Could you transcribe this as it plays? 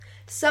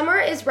Summer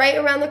is right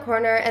around the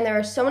corner, and there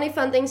are so many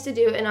fun things to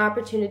do and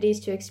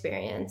opportunities to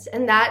experience.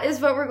 And that is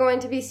what we're going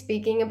to be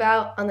speaking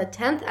about on the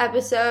 10th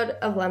episode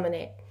of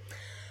Lemonade.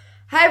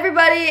 Hi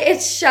everybody,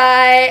 it's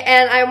Shy,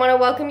 and I want to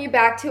welcome you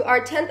back to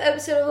our 10th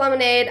episode of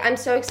Lemonade. I'm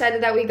so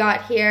excited that we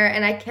got here,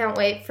 and I can't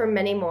wait for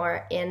many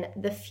more in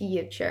the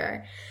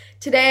future.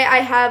 Today I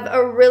have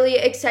a really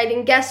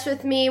exciting guest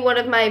with me, one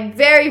of my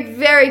very,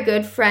 very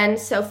good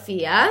friends,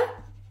 Sophia.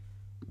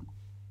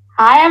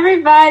 Hi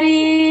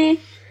everybody!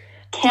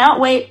 Can't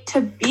wait to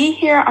be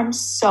here. I'm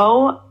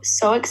so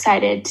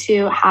excited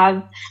to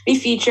be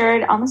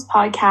featured on this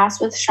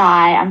podcast with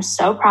Shy. I'm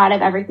so proud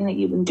of everything that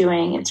you've been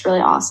doing. It's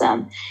really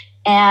awesome.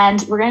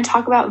 And we're going to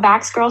talk about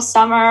Vax Girl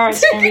Summer.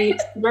 It's going to be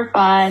super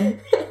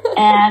fun.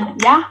 And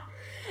yeah.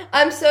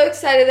 I'm so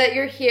excited that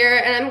you're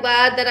here, and I'm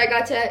glad that I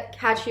got to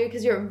catch you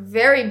because you're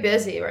very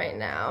busy right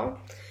now.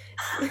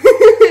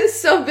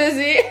 So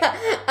busy.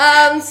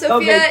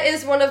 Sophia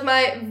is one of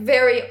my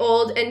very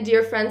old and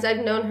dear friends.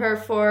 I've known her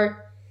for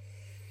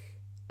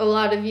a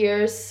lot of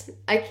years.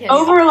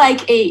 Over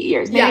like 8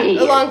 years. Maybe 8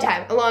 years.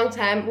 A long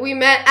time. We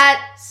met at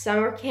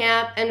summer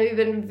camp, and we've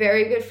been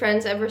very good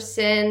friends ever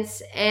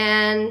since.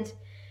 And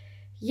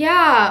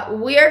yeah,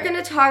 we are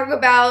going to talk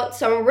about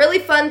some really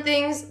fun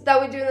things that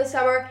we do in the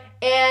summer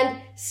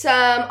and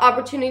some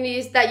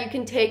opportunities that you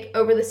can take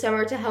over the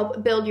summer to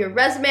help build your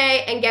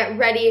resume and get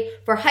ready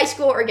for high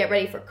school or get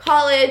ready for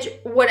college,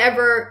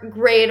 whatever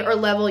grade or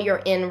level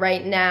you're in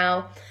right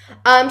now.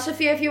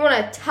 Sophia, if you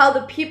want to tell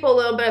the people a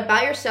little bit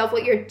about yourself,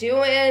 what you're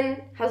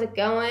doing, how's it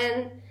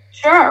going?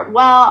 Sure.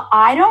 Well,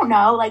 I don't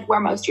know where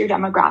most of your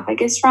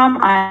demographic is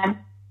from. I'm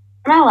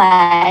from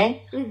LA.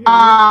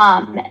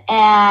 Mm-hmm.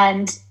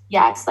 And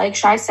yes, like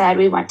Shai said,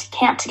 we went to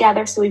camp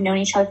together, so we've known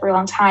each other for a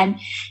long time,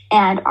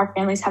 and our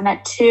families have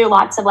met too.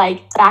 Lots of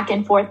back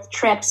and forth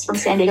trips from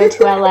San Diego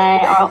to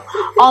LA,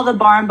 all the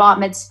bar and bat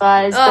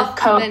mitzvahs,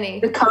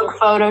 the Coke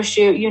photo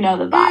shoot, you know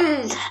the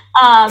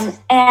vibe.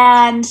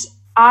 And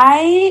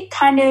I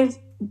kind of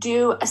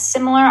do a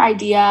similar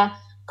idea,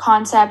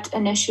 concept,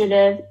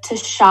 initiative to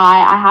Shy.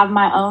 I have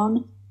my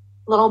own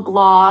little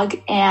blog,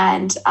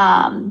 and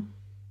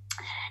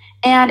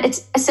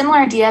it's a similar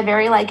idea,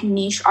 very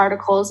niche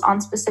articles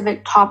on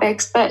specific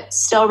topics, but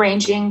still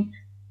ranging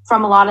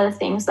from a lot of the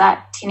things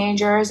that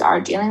teenagers are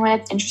dealing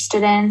with,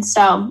 interested in.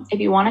 So if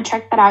you want to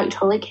check that out, you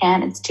totally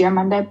can. It's Dear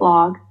Monday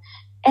blog.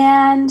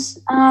 And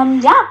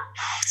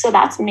so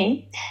that's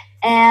me.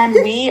 And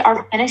we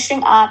are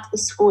finishing up the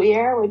school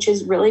year, which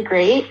is really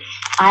great.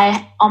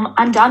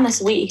 I'm done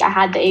this week. I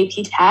had the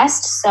AP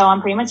test, so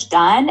I'm pretty much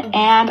done.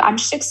 And I'm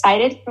just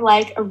excited for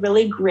a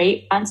really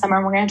great fun summer.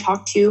 And we're going to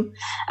talk to you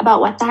about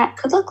what that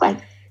could look like.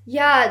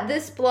 Yeah,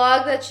 this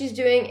blog that she's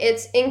doing,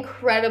 it's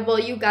incredible.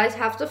 You guys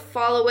have to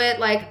follow it.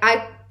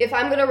 If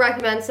I'm going to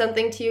recommend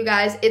something to you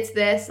guys, it's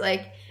this.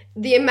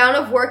 The amount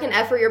of work and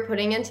effort you're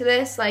putting into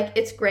this,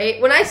 it's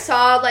great. When I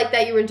saw,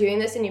 that you were doing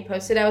this and you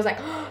posted, I was like,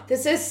 oh,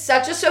 this is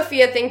such a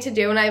Sophia thing to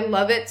do, and I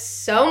love it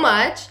so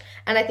much,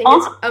 and I think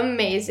it's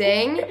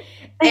amazing.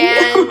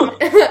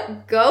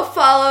 And go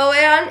follow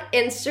it on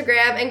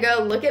Instagram and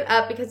go look it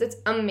up because it's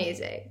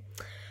amazing.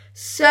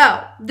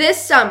 So,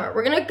 this summer,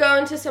 we're going to go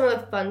into some of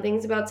the fun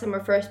things about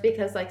summer first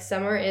because,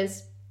 summer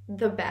is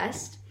the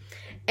best.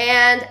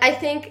 And I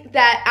think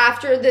that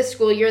after the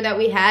school year that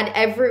we had,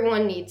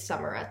 everyone needs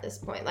summer at this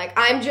point.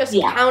 I'm just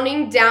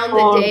counting down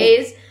the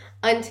days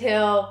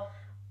until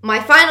my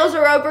finals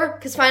are over,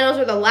 because finals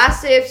are the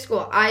last day of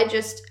school. I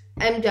just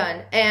am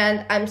done.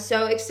 And I'm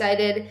so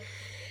excited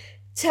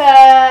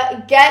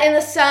to get in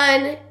the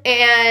sun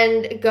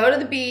and go to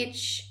the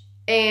beach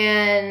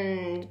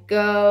and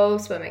go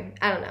swimming.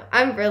 I don't know.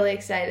 I'm really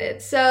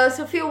excited. So,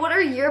 Sophia, what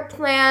are your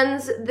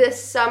plans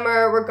this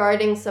summer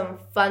regarding some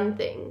fun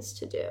things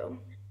to do?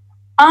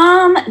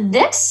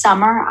 This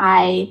summer,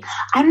 I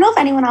don't know if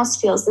anyone else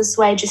feels this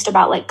way just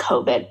about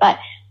COVID, but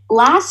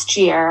last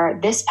year,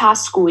 this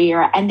past school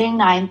year, ending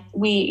 9th,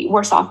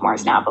 we're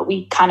sophomores now, but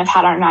we kind of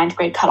had our 9th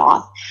grade cut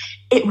off.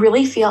 It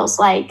really feels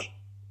like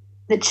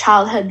the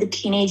childhood, the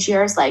teenage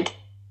years,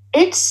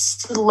 it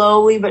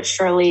slowly but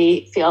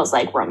surely feels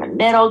like we're in the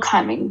middle,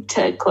 coming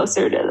to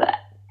closer to the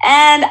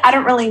end. I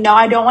don't really know.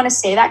 I don't want to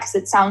say that because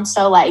it sounds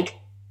so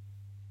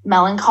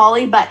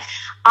melancholy, but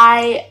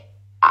I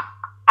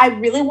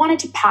really wanted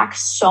to pack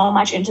so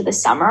much into the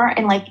summer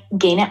and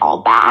gain back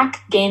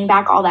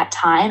all that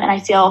time. And I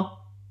feel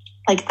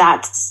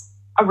that's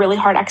a really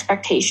hard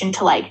expectation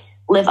to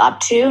live up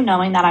to,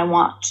 knowing that I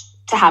want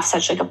to have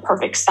such a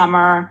perfect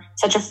summer,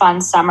 such a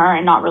fun summer,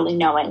 and not really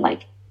knowing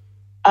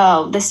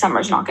oh, this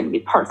summer's not going to be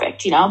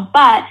perfect,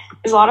 but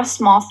there's a lot of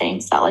small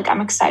things that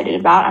I'm excited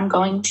about. I'm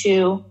going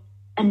to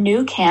a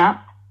new camp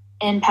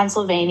in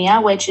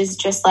Pennsylvania, which is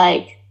just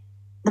the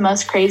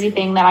most crazy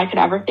thing that I could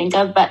ever think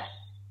of. But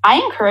I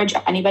encourage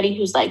anybody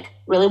who's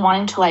really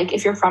wanting to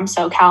if you're from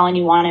SoCal and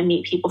you want to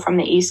meet people from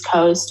the East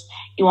Coast,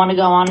 you want to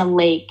go on a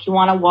lake, you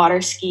want to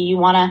water ski, you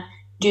want to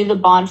do the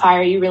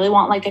bonfire, you really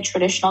want a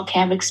traditional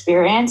camp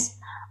experience.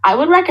 I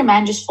would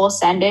recommend just full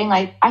sending.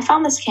 Like, I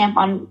found this camp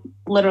on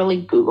literally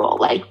Google.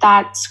 Like,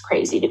 that's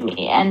crazy to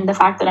me. And the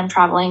fact that I'm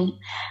traveling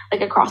like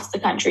across the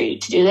country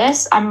to do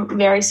this, I'm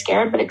very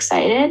scared but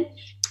excited.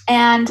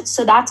 And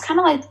so that's kind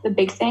of like the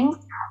big thing.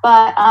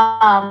 But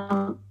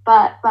I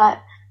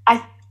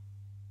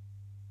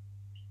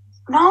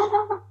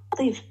no,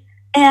 leave.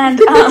 And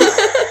sorry.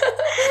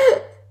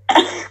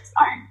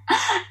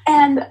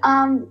 And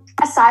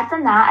aside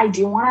from that, I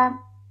do want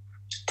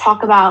to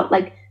talk about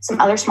like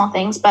some other small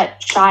things,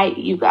 but Shai,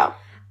 you go.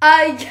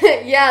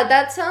 Yeah,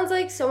 that sounds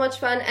like so much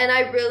fun, and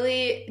I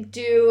really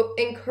do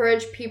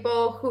encourage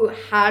people who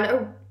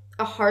had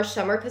a harsh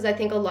summer, because I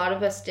think a lot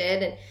of us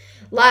did, and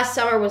last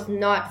summer was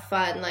not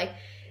fun. Like,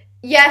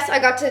 yes, I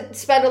got to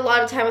spend a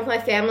lot of time with my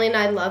family, and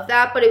I love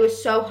that, but it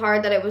was so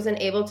hard that I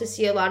wasn't able to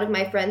see a lot of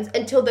my friends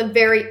until the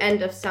very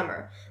end of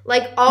summer.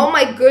 Like, all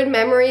my good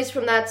memories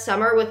from that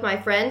summer with my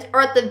friends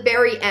are at the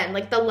very end,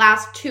 like the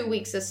last 2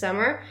 weeks of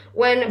summer,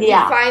 when we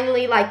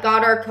finally, like,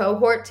 got our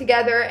cohort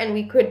together and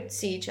we could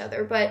see each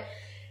other. But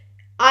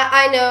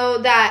I know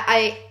that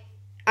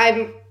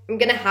I'm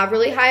going to have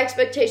really high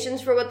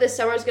expectations for what this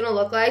summer is going to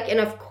look like, and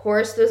of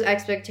course, those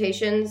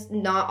expectations,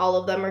 not all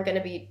of them are going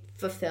to be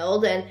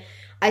fulfilled, and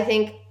I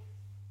think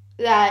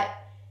that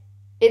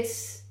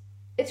it's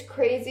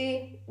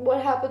crazy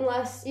what happened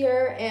last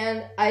year,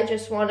 and I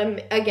just want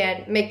to,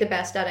 again, make the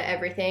best out of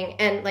everything,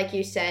 and like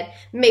you said,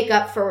 make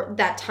up for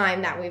that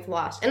time that we've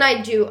lost. And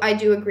I do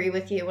agree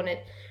with you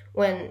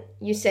when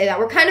you say that.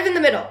 We're kind of in the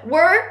middle.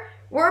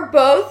 We're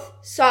both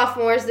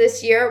sophomores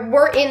this year.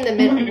 We're in the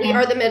middle. We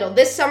are the middle.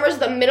 This summer's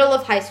the middle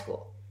of high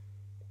school,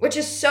 which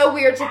is so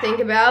weird to think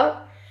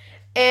about.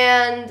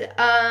 And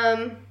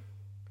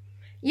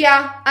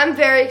yeah, I'm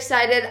very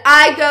excited.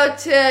 I go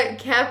to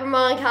Camp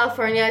Ramon in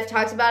California. I've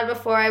talked about it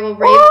before. I will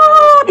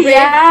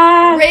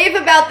rave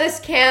about this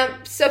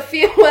camp.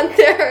 Sophia went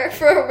there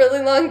for a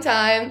really long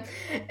time.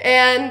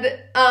 And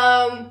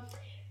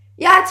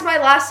yeah, it's my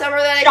last summer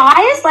that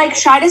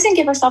Shai doesn't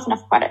give herself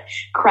enough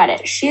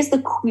credit. She is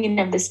the queen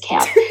of this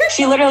camp.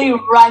 She literally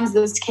runs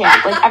this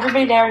camp. Like,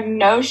 everybody there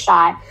knows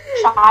Shai.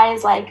 Shai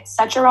is like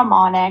such a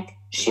Ramonic.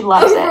 She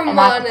loves it, and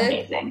that's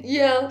amazing.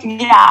 Yeah.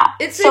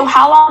 So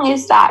how long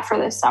is that for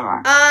this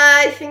summer?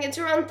 I think it's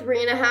around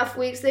 3.5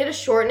 weeks. They had to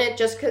shorten it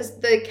just because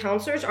the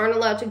counselors aren't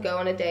allowed to go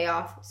on a day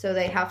off, so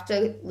they have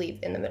to leave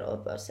in the middle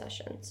of both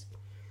sessions.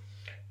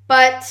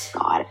 But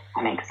God,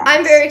 that makes sense.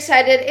 I'm very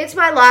excited. It's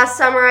my last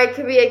summer. I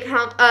could be a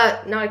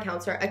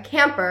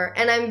camper,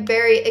 and I'm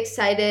very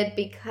excited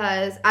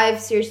because I've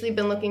seriously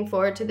been looking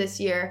forward to this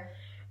year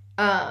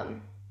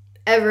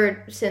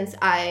ever since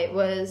I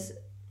was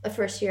a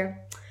first year.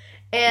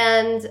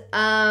 And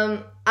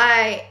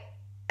I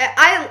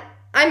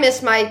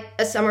miss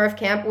a summer of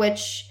camp,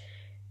 which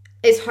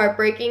is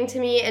heartbreaking to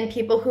me, and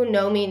people who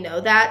know me know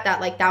that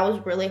like that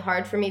was really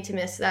hard for me to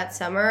miss that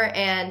summer.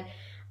 And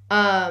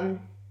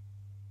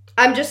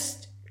I'm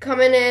just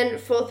coming in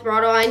full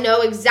throttle. I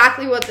know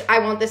exactly what I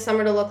want this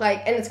summer to look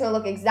like, and it's going to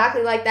look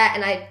exactly like that,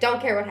 and I don't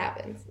care what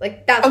happens.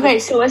 Like, that's okay.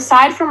 So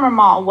aside from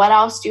Ramal, what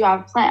else do you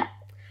have planned?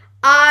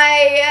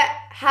 I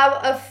have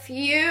a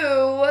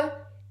few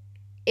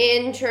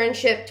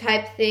internship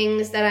type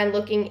things that I'm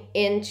looking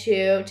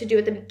into to do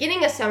at the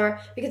beginning of summer,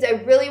 because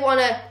I really want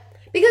to,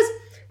 because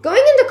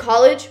going into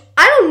college,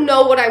 I don't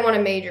know what I want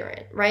to major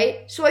in,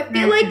 right? So I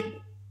feel like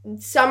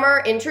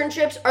summer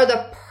internships are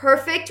the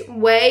perfect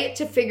way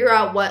to figure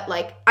out what,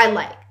 like, I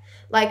like.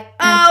 Like,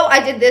 oh,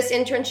 I did this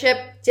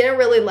internship, didn't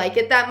really like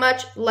it that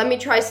much. Let me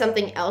try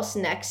something else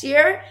next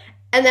year,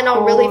 and then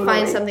I'll really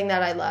find something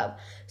that I love.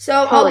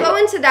 So I'll go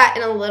into that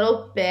in a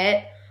little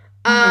bit.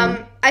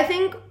 I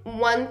think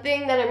one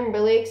thing that I'm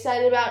really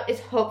excited about is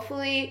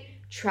hopefully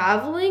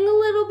traveling a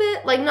little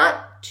bit, like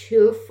not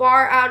too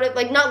far out of,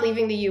 like not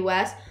leaving the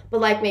U.S.,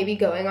 but like maybe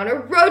going on a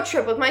road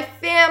trip with my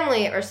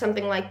family or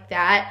something like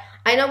that.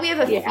 I know we have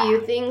a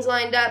few things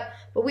lined up,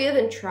 but we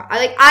haven't tried.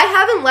 Like, I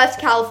haven't left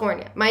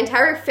California. My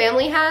entire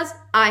family has.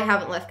 I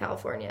haven't left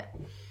California.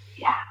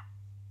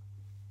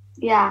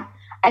 Yeah.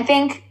 I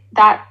think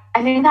that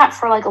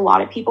for like a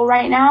lot of people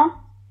right now,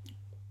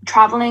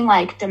 traveling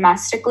like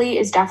domestically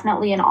is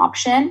definitely an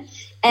option,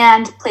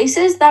 and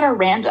places that are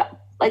random.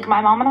 Like,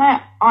 my mom and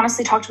I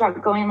honestly talked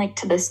about going like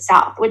to the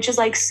South, which is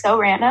like so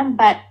random,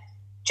 but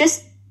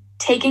just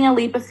taking a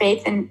leap of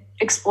faith and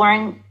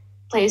exploring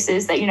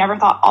places that you never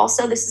thought.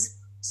 Also, this is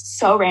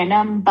so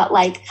random, but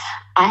like,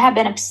 I have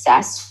been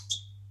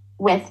obsessed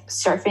with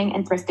surfing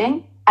and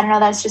thrifting. I don't know,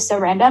 that's just so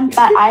random,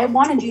 but I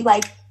want to do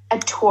like a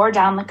tour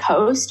down the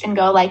coast and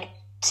go like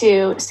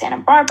to Santa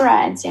Barbara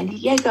and San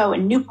Diego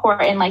and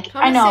Newport, and like,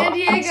 I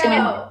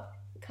know,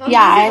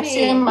 I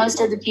assume most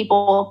of the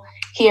people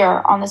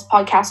here on this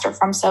podcast are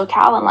from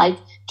SoCal, and like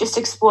just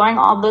exploring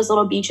all those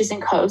little beaches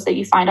and coves that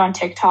you find on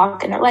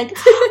TikTok, and they're like,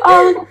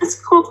 oh, look at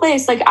this cool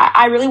place. Like,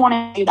 I really want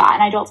to do that,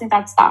 and I don't think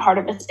that's that hard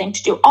of a thing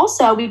to do.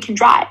 Also, we can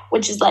drive,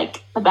 which is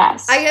like the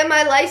best. I get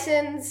my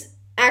license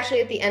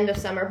actually at the end of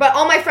summer, but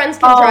all my friends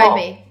can drive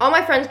me. All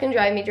my friends can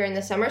drive me during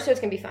the summer, so it's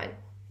gonna be fine.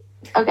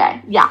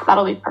 Okay, yeah,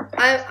 that'll be perfect.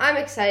 I'm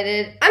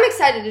excited. I'm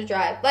excited to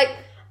drive. Like,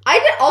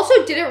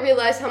 Also didn't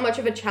realize how much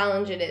of a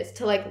challenge it is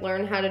to, like,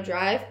 learn how to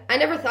drive. I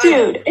never thought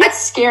Dude,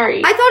 it's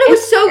scary. I thought it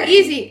was so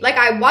easy. Like,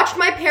 I watched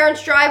my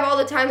parents drive all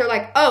the time. They're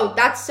like, oh,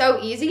 that's so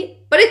easy.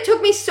 But it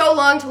took me so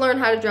long to learn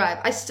how to drive.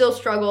 I still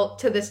struggle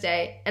to this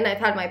day. And I've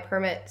had my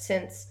permit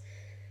since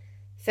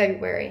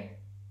February.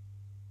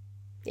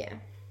 Yeah.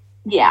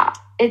 Yeah.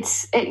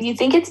 You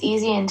think it's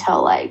easy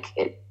until, like,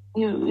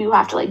 you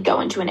have to, like,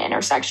 go into an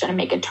intersection and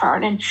make a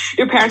turn. And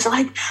your parents are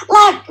like,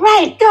 left,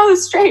 right, go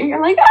straight. And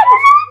you're like, I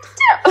don't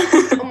know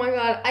what to do. Oh my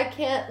God. I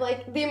can't,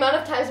 like, the amount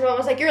of times my mom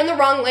was like, you're in the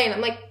wrong lane. I'm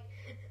like,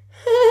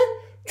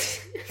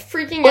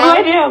 freaking out.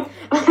 What do I do?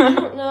 I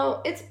don't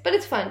know. But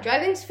it's fun.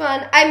 Driving's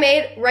fun.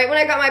 Right when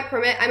I got my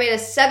permit, I made a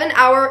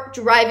 7-hour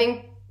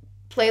driving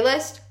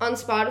playlist on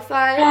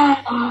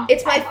Spotify.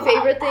 It's my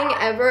favorite thing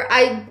ever.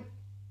 I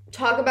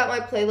talk about my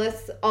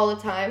playlists all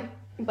the time,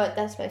 but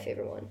that's my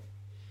favorite one.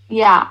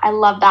 Yeah, I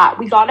love that.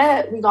 We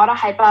gotta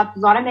hype up.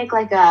 We gotta make,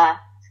 like,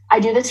 I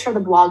do this for the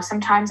blog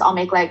sometimes. I'll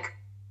make, like,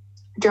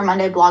 Dear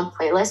Monday blog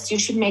playlists. You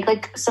should make,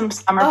 like, some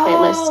summer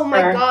playlists. Oh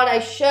my God, I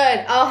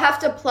should. I'll have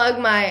to plug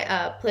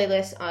my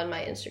playlist on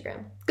my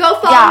Instagram. Go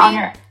follow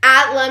me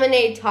at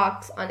Lemonade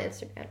Talks on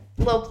Instagram.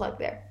 Little plug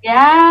there.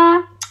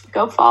 Yeah,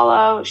 go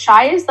follow.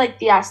 Shy is, like,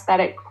 the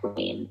aesthetic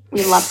queen.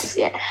 We love to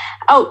see it.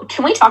 Oh,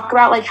 can we talk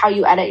about, like, how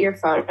you edit your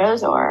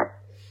photos, or?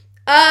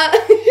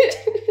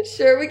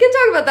 Sure, we can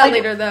talk about that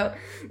later, though.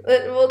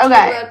 We'll talk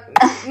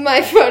about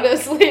my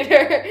photos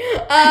later.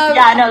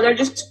 Yeah, no, they're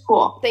just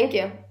cool. Thank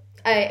you.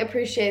 I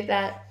appreciate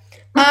that.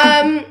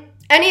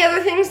 Any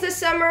other things this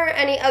summer?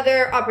 Any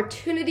other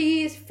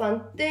opportunities,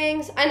 fun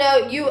things? I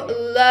know you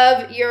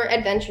love your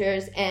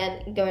adventures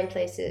and going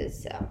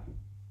places, so.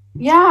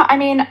 Yeah, I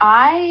mean,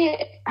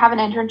 I have an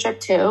internship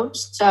too,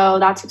 so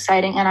that's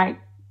exciting, and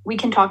we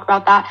can talk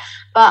about that.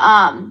 But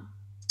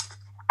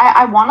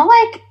I want to,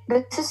 like,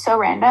 this is so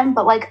random,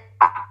 but, like,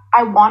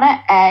 I want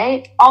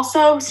to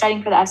also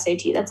studying for the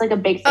SAT. That's, like, a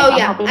big thing. Oh,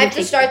 yeah. I have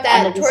to start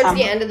that towards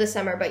the end of the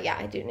summer, but yeah,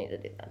 I do need to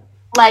do that.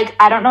 Like,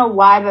 I don't know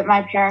why, but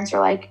my parents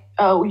are like,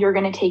 oh, you're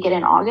going to take it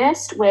in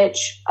August,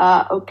 which,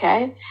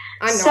 okay.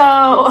 I'm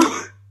not.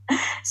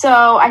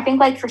 So I think,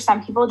 like, for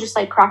some people, just,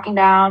 like, cracking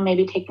down,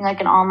 maybe taking, like,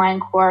 an online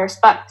course.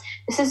 But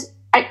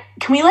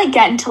can we, like,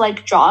 get into,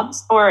 like,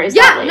 jobs, or is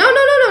that, like,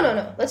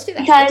 no. Let's do that.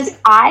 Because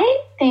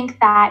I think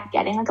that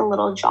getting, like, a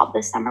little job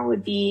this summer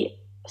would be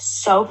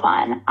so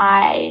fun.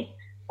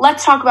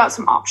 Let's talk about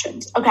some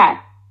options. Okay.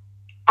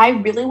 I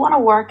really want to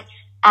work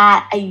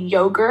at a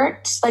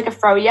yogurt, like a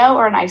froyo,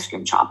 or an ice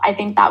cream shop. I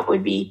think that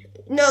would be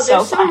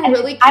there's some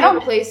really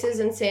cute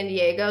places in San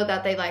Diego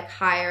that they, like,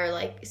 hire,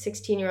 like,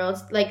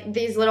 16-year-olds, like,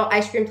 these little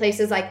ice cream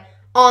places, like,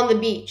 on the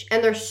beach,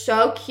 and they're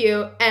so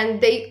cute, and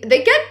they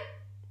get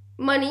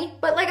money,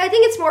 but, like, I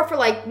think it's more for,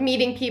 like,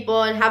 meeting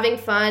people and having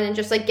fun and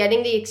just, like,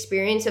 getting the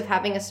experience of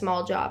having a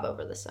small job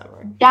over the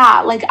summer.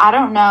 Yeah, like, I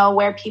don't know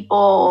where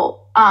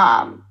people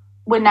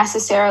would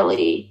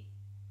necessarily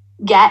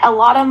get a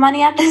lot of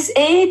money at this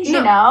age,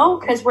 you know,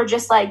 because we're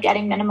just, like,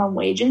 getting minimum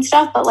wage and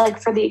stuff, but, like,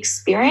 for the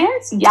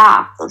experience,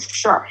 yeah, for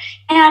sure.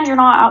 And you're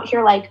not out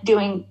here, like,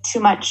 doing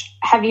too much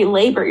heavy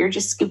labor. You're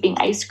just scooping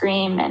ice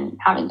cream and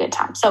having a good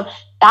time. So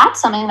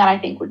that's something that I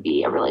think would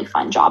be a really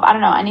fun job. I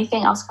don't know,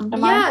 anything else come to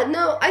mind? Yeah,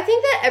 no, I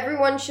think that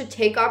everyone should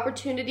take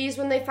opportunities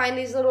when they find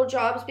these little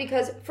jobs,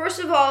 because first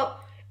of all,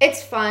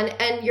 it's fun,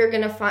 and you're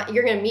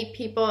gonna meet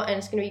people, and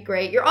it's gonna be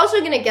great. You're also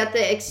gonna get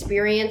the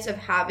experience of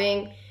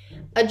having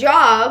a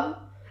job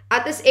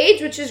at this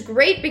age, which is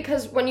great,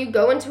 because when you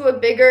get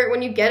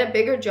a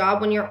bigger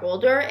job when you're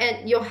older,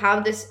 and you'll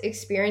have this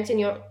experience, and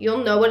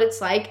you'll know what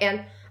it's like,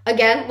 and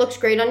again, looks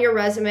great on your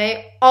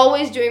resume.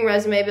 Always doing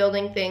resume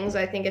building things.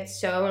 I think it's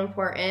so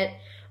important.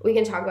 We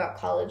can talk about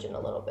college in a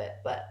little bit,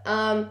 but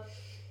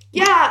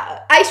yeah,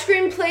 ice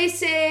cream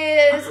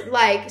places,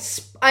 like,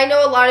 I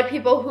know a lot of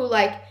people who,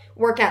 like,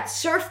 work at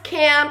surf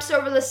camps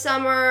over the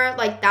summer,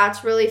 like,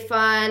 that's really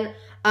fun.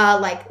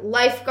 Like,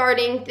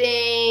 lifeguarding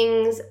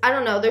things. I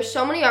don't know. There's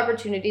so many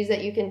opportunities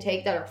that you can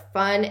take that are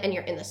fun, and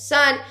you're in the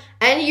sun,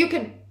 and you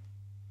could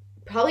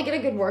probably get a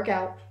good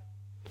workout.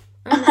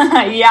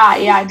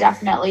 Yeah,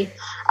 definitely.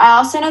 I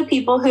also know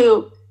people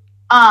who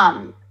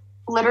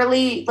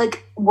literally,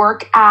 like,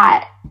 work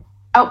at,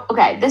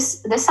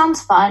 this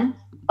sounds fun,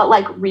 but,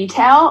 like,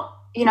 retail,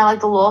 you know, like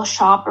the little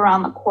shop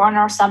around the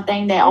corner or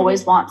something, they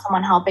always want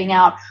someone helping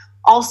out.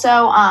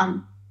 Also,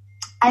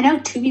 I know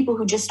 2 people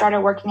who just started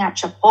working at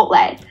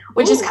Chipotle,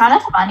 which is kind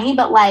of funny,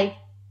 but, like,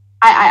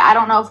 I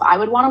don't know if I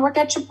would want to work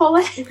at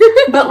Chipotle,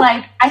 but,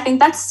 like, I think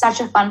that's such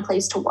a fun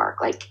place to work.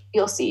 Like,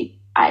 you'll see,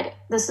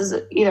 this is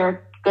either a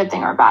good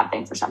thing or a bad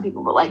thing for some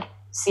people, but, like,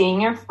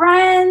 seeing your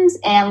friends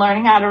and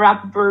learning how to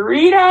wrap a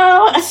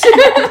burrito,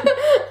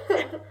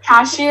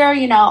 cashier,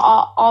 you know,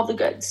 all the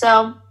good.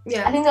 So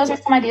yeah, I think those are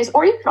some ideas.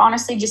 Or you could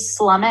honestly just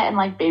slum it and,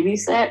 like,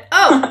 babysit.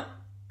 Oh,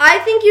 I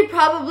think you'd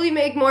probably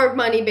make more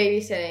money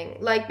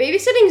babysitting. Like,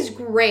 babysitting is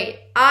great.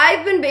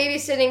 I've been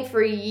babysitting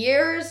for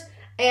years,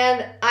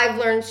 and I've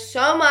learned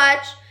so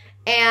much,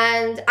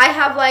 and I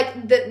have, like,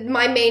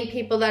 my main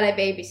people that I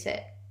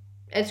babysit.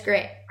 It's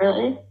great.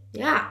 Really?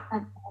 Yeah.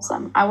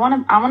 wholesome. I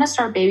want to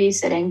start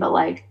babysitting, but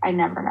like I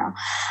never know.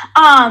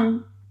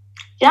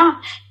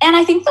 Yeah, and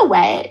I think the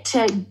way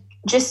to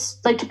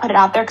just like to put it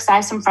out there, because I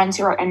have some friends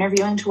who are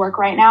interviewing to work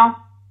right now.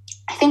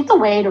 I think the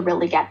way to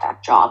really get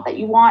that job that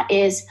you want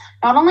is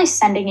not only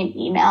sending an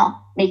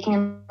email,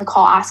 making the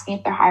call, asking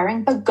if they're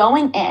hiring, but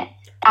going in,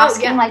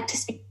 asking like to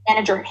speak to the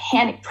manager,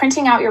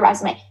 printing out your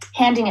resume,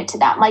 handing it to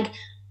them. Like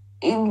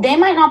they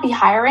might not be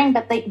hiring,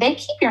 but they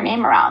keep your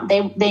name around.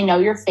 They know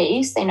your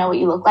face. They know what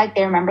you look like.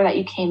 They remember that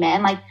you came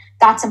in. Like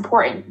that's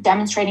important,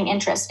 demonstrating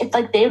interest. If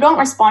like they don't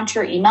respond to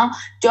your email,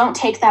 don't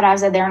take that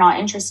as a they're not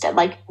interested.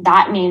 Like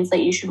that means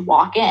that you should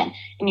walk in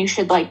and you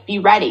should like be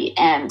ready.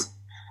 And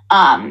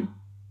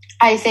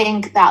I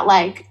think that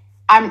like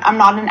I'm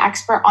not an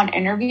expert on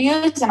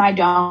interviews and I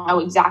don't know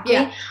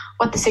exactly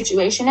what the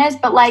situation is,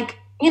 but like,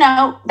 you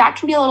know, that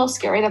can be a little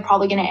scary. They're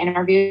probably going to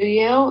interview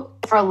you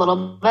for a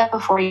little bit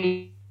before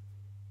you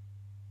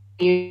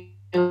take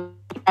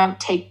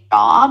a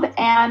job,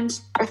 and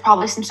there's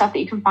probably some stuff that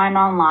you can find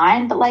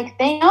online, but like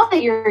they know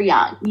that you're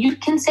young. You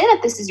can say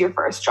that this is your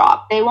first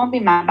job. They won't be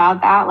mad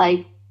about that.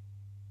 Like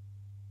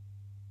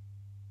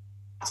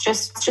it's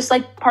just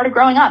like part of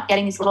growing up,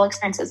 getting these little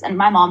experiences. And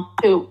my mom,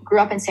 who grew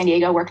up in San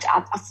Diego, worked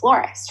at a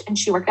florist, and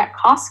she worked at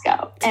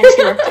Costco, and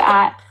she worked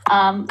at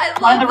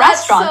one of the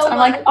restaurants. And I'm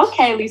like,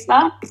 okay,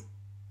 Lisa.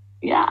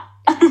 Yeah.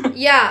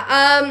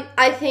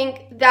 I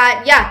think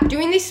that,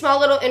 doing these small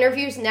little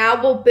interviews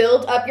now will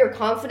build up your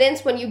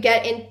confidence when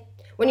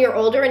you're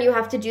older and you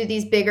have to do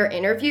these bigger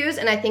interviews.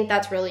 And I think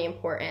that's really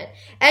important.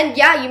 And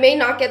you may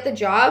not get the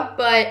job,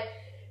 but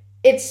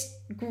it's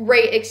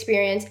great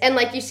experience. And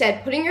like you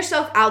said, putting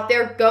yourself out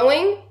there,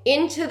 going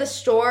into the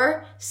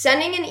store,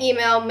 sending an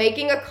email,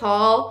 making a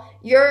call,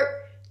 they're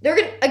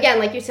gonna, again,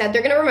 like you said,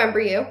 they're gonna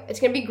remember you. It's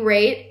gonna be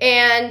great.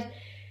 And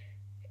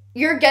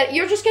you're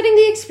just getting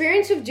the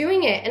experience of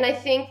doing it. And I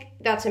think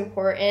that's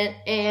important.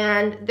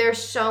 And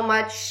there's so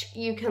much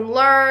you can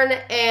learn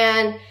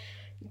and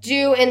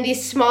do in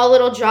these small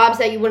little jobs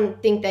that you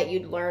wouldn't think that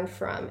you'd learn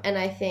from. And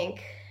I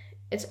think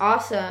it's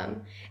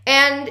awesome.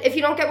 And if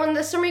you don't get one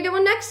this summer, you get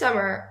one next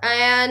summer.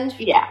 And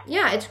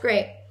it's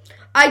great.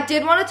 I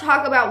did want to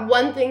talk about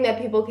one thing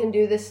that people can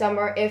do this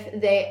summer if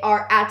they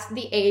are at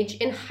the age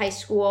in high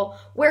school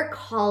where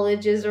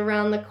college is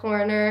around the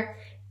corner.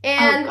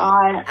 And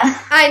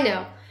I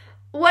know.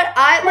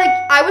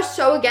 I was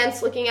so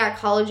against looking at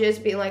colleges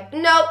being like,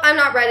 nope, I'm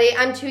not ready.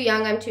 I'm too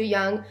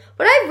young.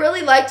 But I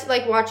really liked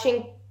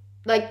watching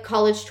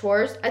college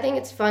tours. I think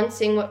it's fun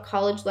seeing what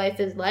college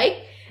life is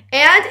like.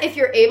 And if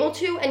you're able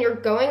to and you're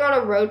going on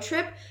a road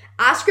trip,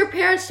 ask your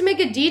parents to make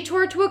a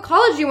detour to a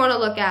college you want to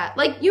look at.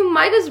 Like, you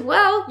might as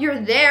well.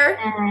 You're there.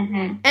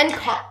 Mm-hmm. And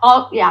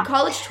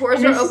college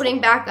tours are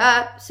opening back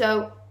up,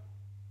 so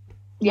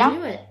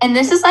do it. And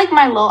this is like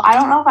my little, I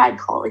don't know if I'd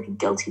call it like a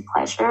guilty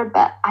pleasure,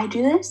 but I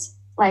do this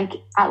like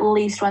at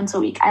least once a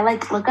week. I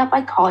look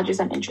up colleges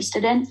I'm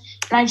interested in,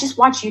 and I just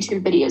watch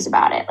YouTube videos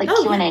about it,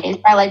 Q&As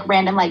by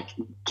random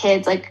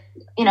kids,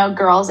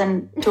 girls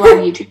and who are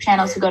YouTube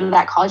channels who go to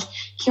that college.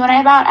 Q&A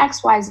about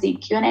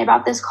XYZ, Q&A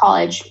about this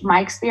college,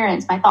 my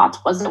experience, my thoughts,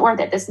 was it worth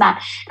it, this and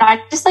that. And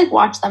I just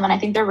watch them, and I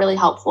think they're really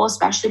helpful,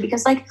 especially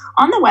because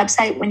on the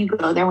website, when you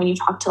go there, when you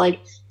talk to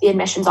the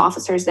admissions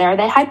officers there,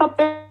 they hype up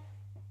their,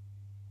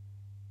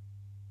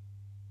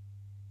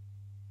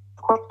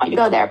 you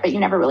go there, but you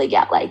never really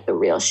get the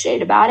real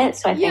shade about it.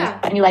 So I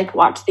think when you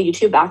watch the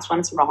YouTube, that's when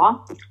it's raw.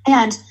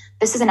 And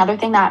this is another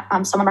thing that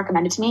someone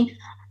recommended to me,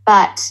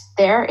 but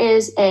there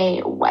is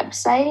a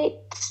website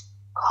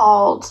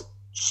called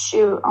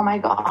oh my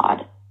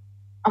god,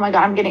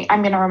 I'm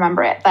gonna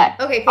remember it, but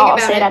I'll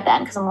say it at the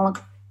end because I'm gonna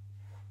look.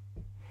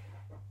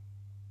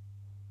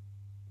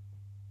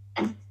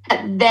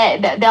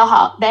 They'll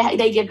help.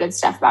 They give good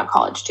stuff about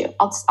college too.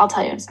 I'll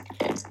tell you in a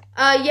second.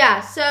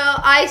 So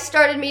I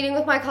started meeting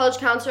with my college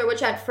counselor,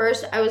 which at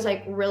first I was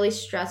really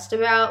stressed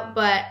about,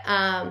 but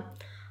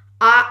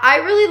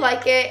I really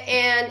like it,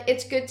 and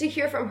it's good to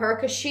hear from her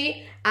because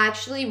she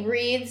actually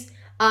reads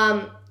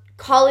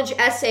college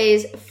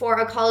essays for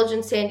a college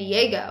in San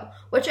Diego,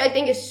 which I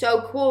think is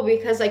so cool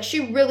because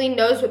she really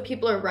knows what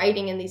people are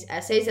writing in these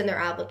essays and their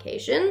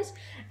applications.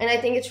 And I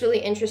think it's really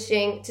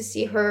interesting to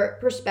see her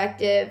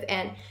perspective.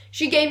 And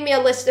she gave me a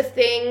list of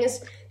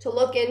things to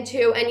look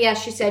into. And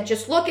yes, she said,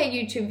 just look at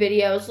YouTube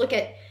videos.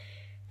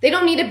 They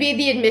don't need to be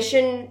the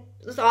admissions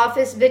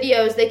office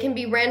videos. They can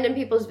be random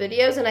people's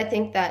videos. And I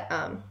think that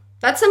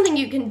that's something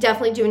you can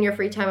definitely do in your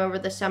free time over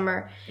the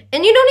summer.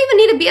 And you don't even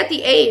need to be at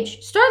the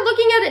age. Start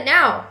looking at it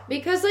now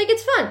because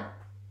it's fun.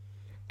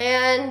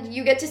 And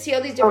you get to see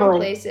all these different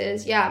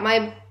places. Yeah,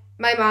 my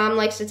mom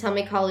likes to tell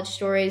me college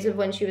stories of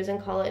when she was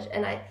in college.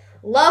 And I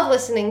love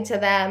listening to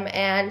them,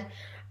 and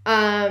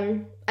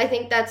I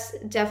think that's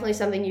definitely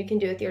something you can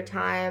do with your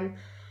time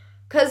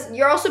because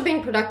you're also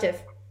being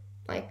productive.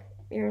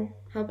 You're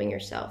helping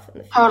yourself in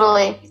the future.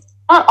 Totally.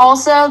 But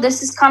also,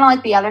 this is kind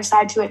of the other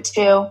side to it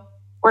too.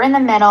 We're in the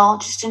middle.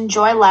 Just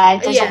enjoy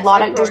life. There's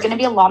there's going to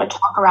be a lot of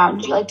talk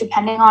around you,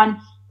 depending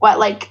on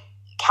what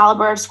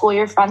caliber of school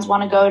your friends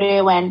want to go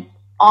to, and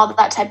all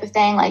that type of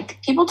thing.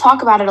 Like, people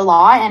talk about it a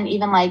lot, and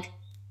even like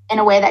in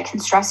a way that can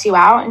stress you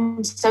out.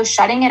 And so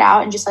shutting it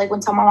out, and just like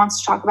when someone wants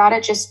to talk about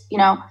it, just, you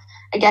know,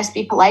 I guess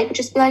be polite, but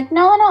just be like,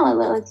 no,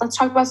 let's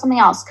talk about something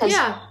else. Cause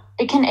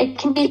it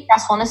can be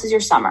stressful, and this is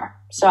your summer.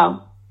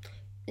 So,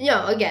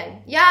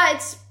 again,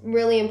 it's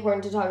really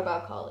important to talk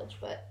about college,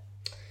 but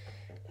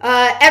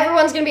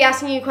everyone's going to be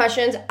asking you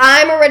questions.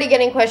 I'm already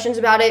getting questions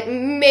about it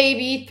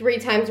maybe 3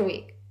 times a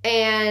week.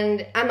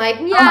 And I'm like,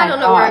 I don't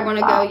know where I want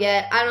to go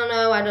yet. I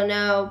don't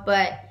know.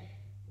 But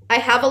I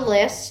have a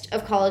list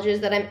of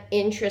colleges that I'm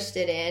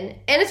interested in.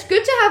 And it's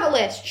good to have a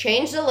list.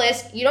 Change the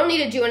list. You don't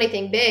need to do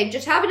anything big.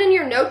 Just have it in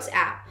your notes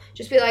app.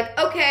 Just be like,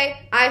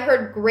 okay, I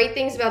heard great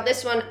things about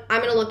this one.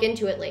 I'm going to look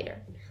into it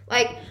later.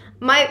 Like,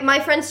 my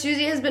friend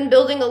Susie has been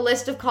building a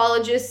list of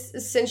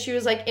colleges since she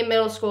was like in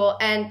middle school.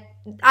 And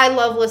I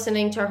love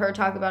listening to her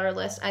talk about her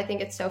list. I think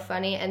it's so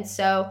funny and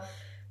so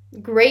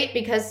great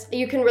because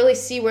you can really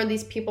see where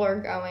these people are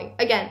going.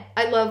 Again,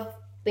 I love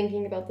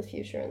thinking about the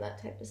future and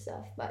that type of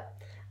stuff, but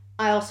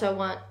I also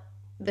want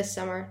this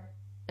summer,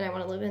 and I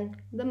want to live in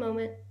the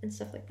moment and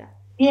stuff like that.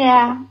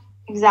 Yeah,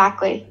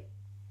 exactly.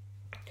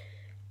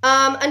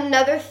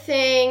 Another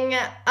thing,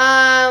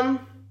 and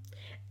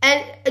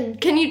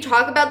can you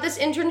talk about this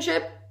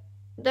internship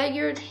that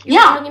you're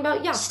talking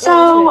about? Yeah.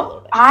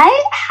 So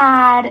I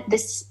had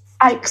this.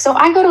 So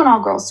I go to an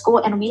all-girls school,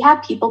 and we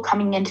have people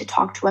coming in to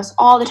talk to us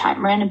all the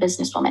time, random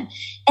businesswomen.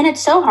 And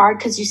it's so hard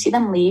because you see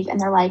them leave, and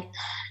they're like,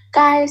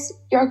 guys,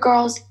 you're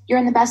girls, you're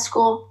in the best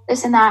school,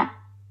 this and that.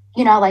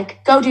 You know,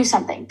 like, go do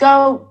something,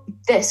 go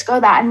this, go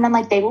that. And then,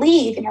 like, they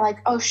leave, and you're like,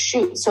 oh,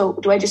 shoot. So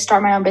do I just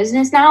start my own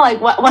business now?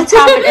 Like, what's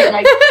happening?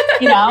 Like,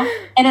 you know?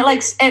 And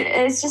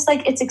it's just,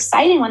 like, it's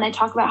exciting when they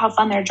talk about how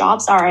fun their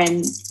jobs are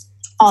and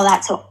all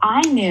that. So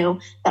I knew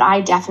that I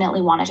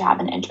definitely wanted to have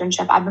an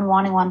internship. I've been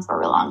wanting one for a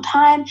really long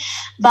time,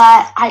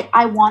 but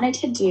I wanted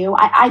to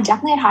I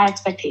definitely had high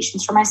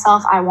expectations for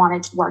myself. I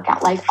wanted to work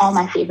at like all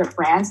my favorite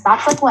brands.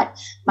 That's like what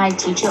my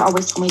teacher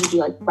always told me to do,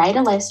 like write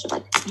a list of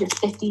like your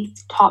 50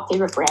 top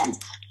favorite brands,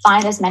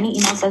 find as many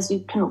emails as you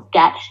can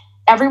get.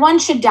 Everyone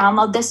should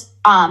download this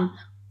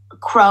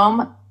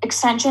Chrome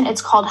extension.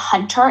 It's called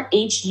Hunter,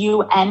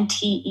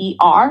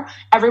 Hunter.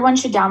 Everyone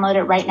should download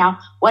it right now.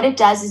 What it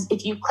does is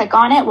if you click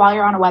on it while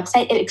you're on a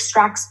website, it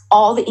extracts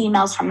all the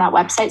emails from that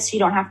website, so you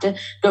don't have to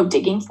go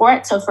digging for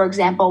it. So for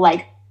example,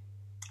 like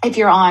if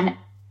you're on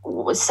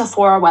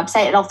Sephora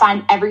website, it'll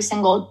find every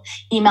single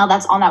email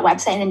that's on that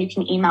website, and then you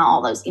can email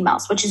all those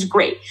emails, which is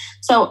great.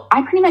 So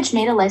I pretty much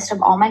made a list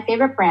of all my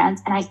favorite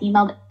brands, and I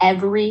emailed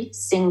every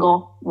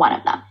single one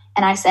of them.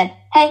 And I said,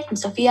 hey, I'm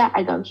Sophia.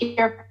 I go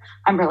here.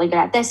 I'm really good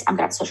at this. I'm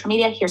good at social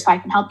media. Here's how I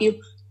can help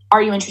you.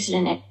 Are you interested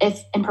in it?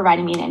 In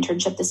providing me an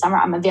internship this summer?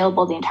 I'm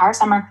available the entire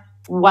summer.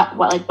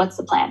 What's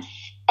the plan?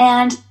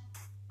 And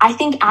I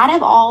think out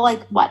of all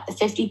the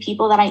 50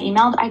 people that I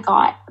emailed, I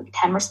got like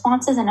 10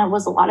 responses, and it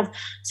was a lot of,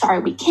 sorry,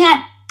 we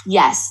can't.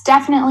 Yes,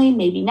 definitely.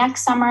 Maybe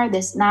next summer,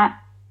 this and that.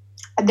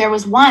 There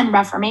was one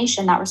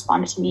Reformation that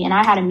responded to me, and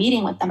I had a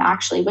meeting with them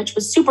actually, which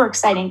was super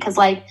exciting because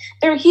like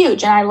they're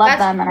huge and I love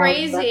them. That's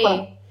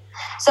crazy.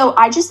 So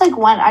I just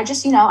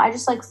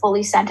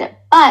fully sent it.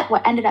 But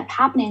what ended up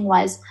happening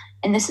was,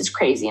 and this is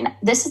crazy, and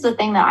this is the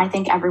thing that I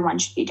think everyone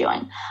should be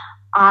doing.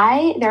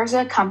 There's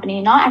a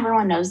company, not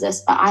everyone knows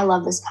this, but I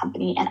love this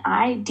company, and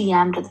I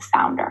DM'd the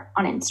founder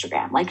on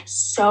Instagram, like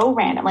so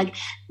random, like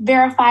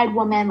verified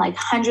woman, like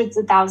hundreds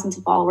of thousands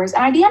of followers.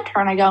 And I DM'd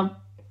her and I go,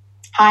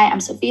 hi, I'm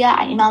Sophia.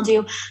 I emailed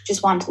you.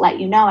 Just wanted to let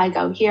you know I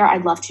go here.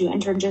 I'd love to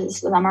intern this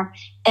summer.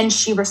 And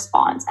she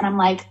responds, and I'm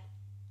like,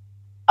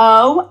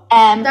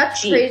 OMG.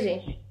 That's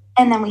crazy.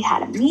 And then we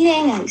had a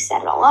meeting and we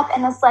set it all up.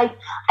 And it's like,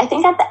 I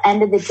think at the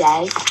end of the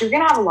day, you're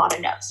going to have a lot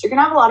of no's. You're going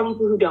to have a lot of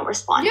people who don't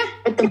respond. Yeah.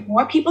 But the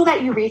more people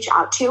that you reach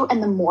out to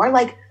and the more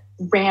like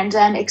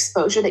random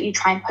exposure that you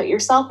try and put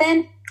yourself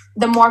in,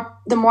 the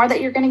more that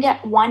you're going to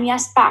get one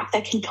yes back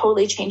that can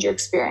totally change your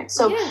experience.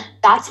 So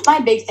that's my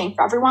big thing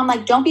for everyone.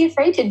 Like, don't be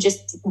afraid to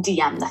just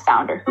DM the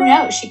founder. Who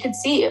knows? She could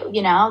see you,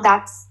 you know,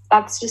 that's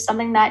just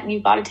something that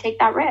you got to take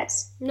that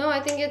risk. No, I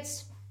think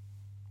it's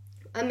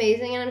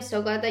amazing, and I'm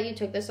so glad that you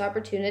took this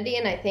opportunity.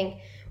 And I think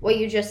what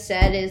you just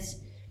said is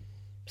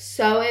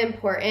so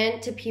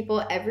important to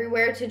people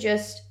everywhere, to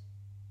just,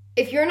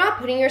 if you're not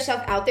putting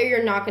yourself out there,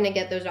 you're not going to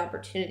get those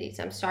opportunities.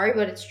 I'm sorry,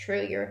 but it's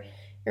true. You're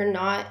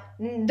not,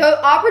 the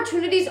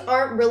opportunities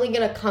aren't really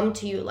going to come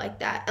to you like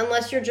that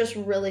unless you're just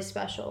really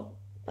special,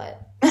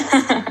 but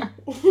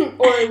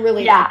or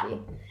really lucky.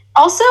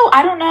 Also,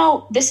 I don't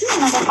know, this is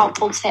another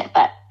helpful tip,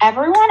 but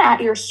everyone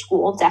at your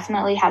school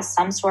definitely has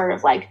some sort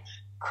of like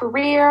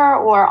career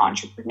or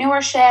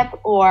entrepreneurship,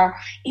 or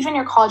even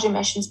your college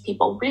admissions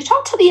people. Reach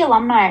out to the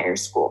alumni at your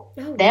school.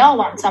 They all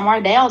went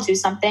somewhere. They all do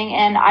something.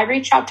 And I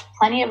reach out to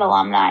plenty of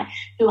alumni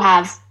who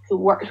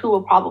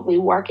will probably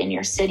work in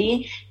your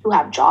city, who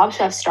have jobs,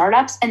 who have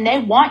startups, and they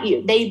want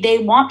you. They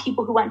want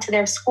people who went to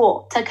their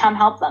school to come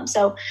help them.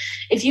 So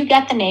if you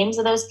get the names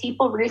of those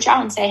people, reach out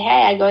and say,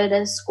 hey, I go to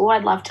this school.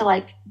 I'd love to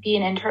like be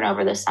an intern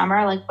over the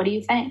summer. Like, what do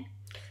you think?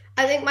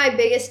 I think my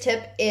biggest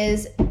tip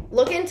is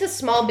look into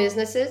small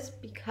businesses,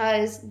 because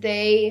because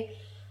they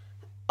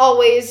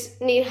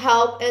always need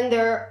help and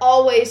they're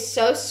always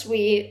so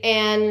sweet.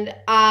 And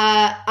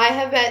I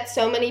have met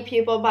so many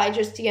people by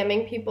just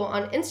DMing people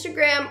on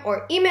Instagram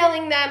or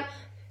emailing them.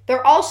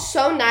 They're all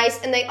so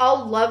nice and they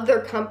all love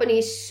their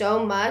company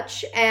so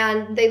much,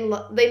 and they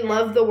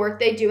love the work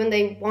they do and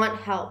they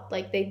want help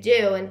like they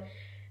do. And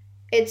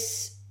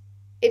it's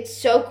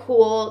so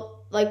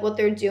cool, like, what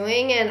they're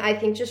doing. And I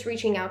think just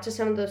reaching out to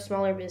some of those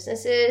smaller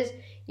businesses,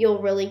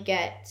 you'll really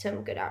get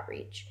some good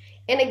outreach.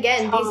 And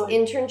again, these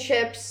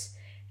internships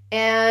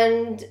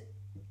and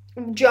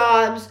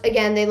jobs,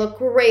 again, they look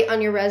great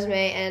on your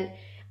resume. And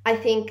I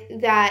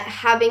think that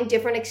having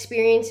different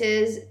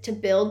experiences to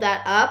build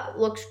that up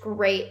looks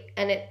great.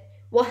 And it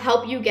will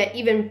help you get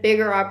even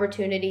bigger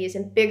opportunities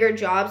and bigger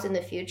jobs in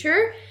the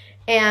future.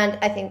 And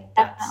I think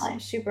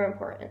that's super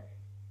important.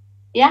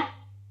 Yeah.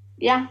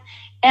 Yeah.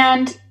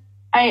 And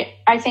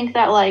I think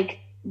that, like,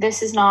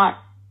 this is not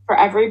for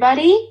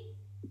everybody,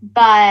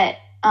 but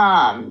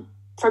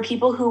for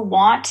people who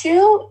want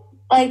to,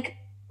 like,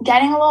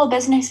 getting a little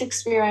business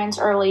experience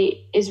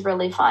early is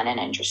really fun and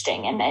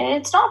interesting. And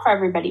it's not for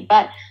everybody,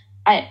 but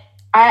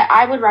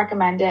I would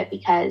recommend it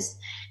because,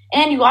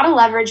 and you got to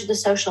leverage the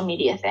social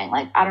media thing.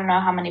 Like, I don't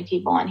know how many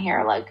people in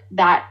here, like,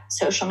 that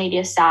social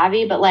media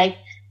savvy, but, like,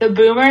 the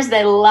boomers,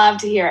 they love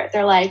to hear it.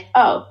 They're like,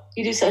 oh,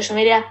 you do social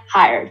media?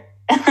 Hired.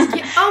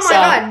 Oh my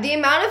God. The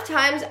amount of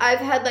times I've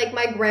had, like,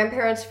 my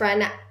grandparents'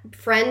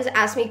 friends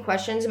ask me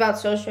questions about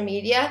social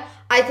media,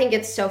 I think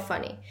it's so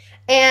funny.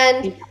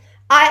 And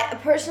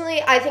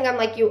I think I'm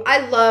like you.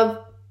 I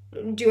love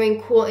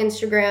doing cool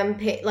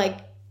Instagram,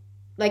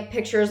 like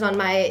pictures on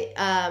my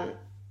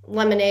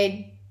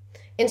Lemonade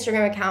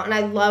Instagram account. And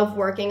I love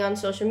working on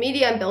social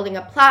media and building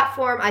a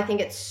platform. I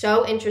think it's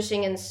so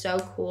interesting and so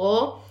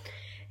cool.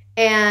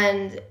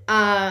 And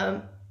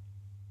I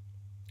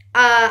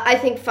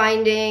think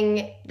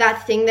finding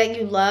that thing that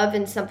you love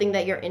and something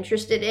that you're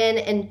interested in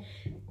and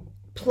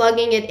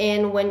plugging it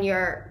in when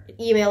you're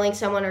emailing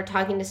someone or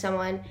talking to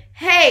someone.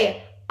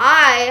 Hey,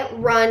 I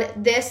run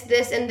this,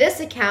 and this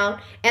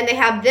account, and they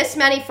have this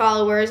many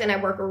followers, and I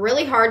work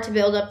really hard to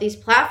build up these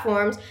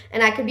platforms,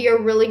 and I could be a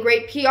really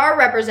great PR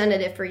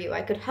representative for you.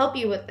 I could help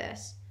you with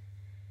this.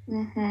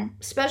 Mm-hmm.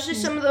 Especially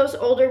some of those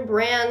older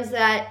brands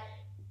that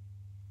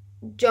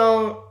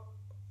don't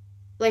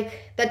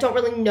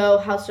really know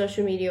how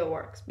social media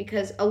works,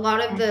 because a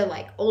lot of the,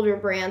 like, older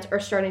brands are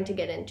starting to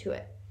get into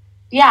it.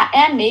 Yeah,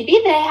 and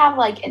maybe they have,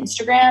 like,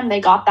 Instagram,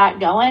 they got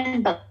that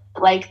going, but,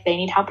 like, they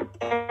need help with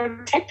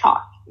their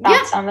TikTok.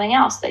 That's something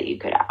else that you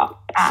could add.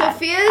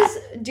 Sophia's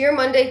Dear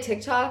Monday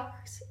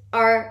TikToks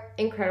are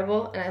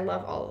incredible, and I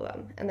love all of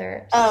them, and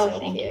they're so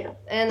cute. You.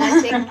 And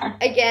I think,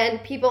 again,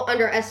 people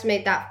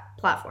underestimate that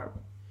platform.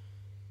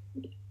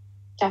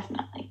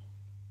 Definitely.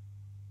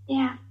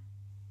 Yeah.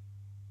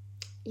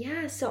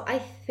 Yeah, so I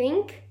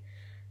think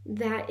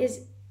that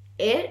is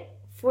it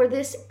for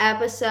this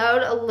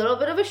episode. A little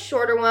bit of a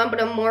shorter one,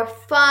 but a more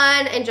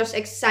fun and just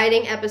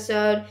exciting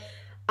episode.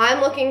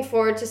 I'm looking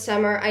forward to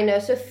summer. I know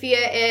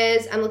Sophia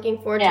is. I'm looking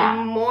forward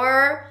to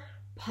more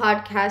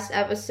podcast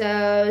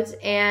episodes,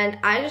 and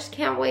I just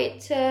can't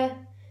wait to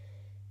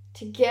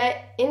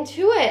get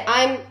into it.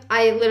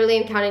 I literally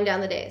am counting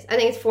down the days. I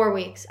think it's 4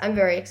 weeks. I'm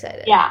very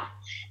excited. Yeah.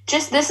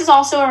 This is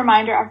also a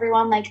reminder,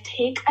 everyone, like,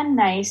 take a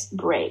nice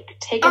break.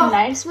 Take a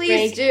nice break.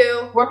 Please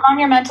do. Work on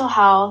your mental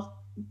health.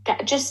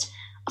 Just,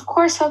 of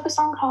course, focus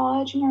on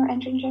college and your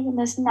internship and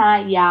this and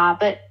that. Yeah,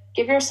 but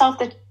give yourself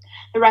the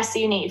rest that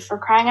you need. For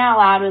crying out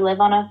loud, we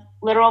live on a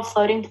literal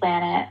floating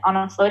planet, on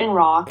a floating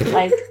rock.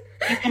 Like,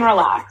 you can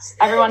relax.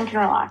 Everyone can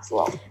relax a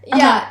little.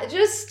 Yeah,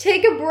 just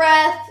take a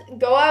breath,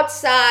 go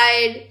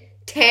outside,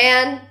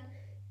 tan,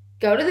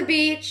 go to the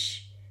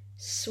beach,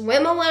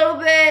 swim a little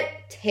bit,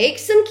 take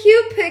some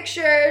cute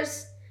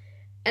pictures,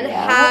 and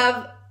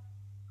have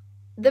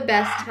the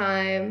best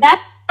time.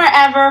 That's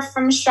forever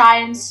from Shy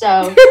and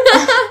So.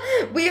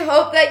 We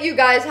hope that you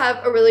guys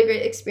have a really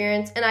great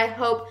experience, and I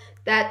hope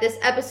that this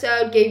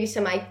episode gave you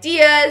some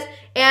ideas.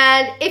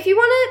 And if you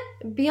want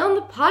to be on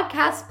the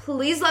podcast,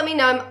 please let me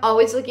know. I'm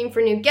always looking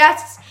for new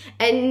guests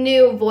and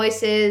new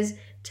voices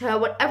to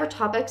whatever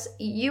topics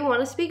you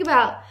want to speak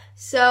about.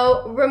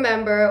 So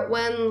remember,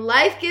 when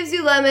life gives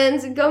you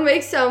lemons, go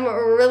make some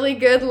really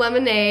good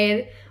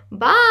lemonade.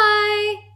 Bye!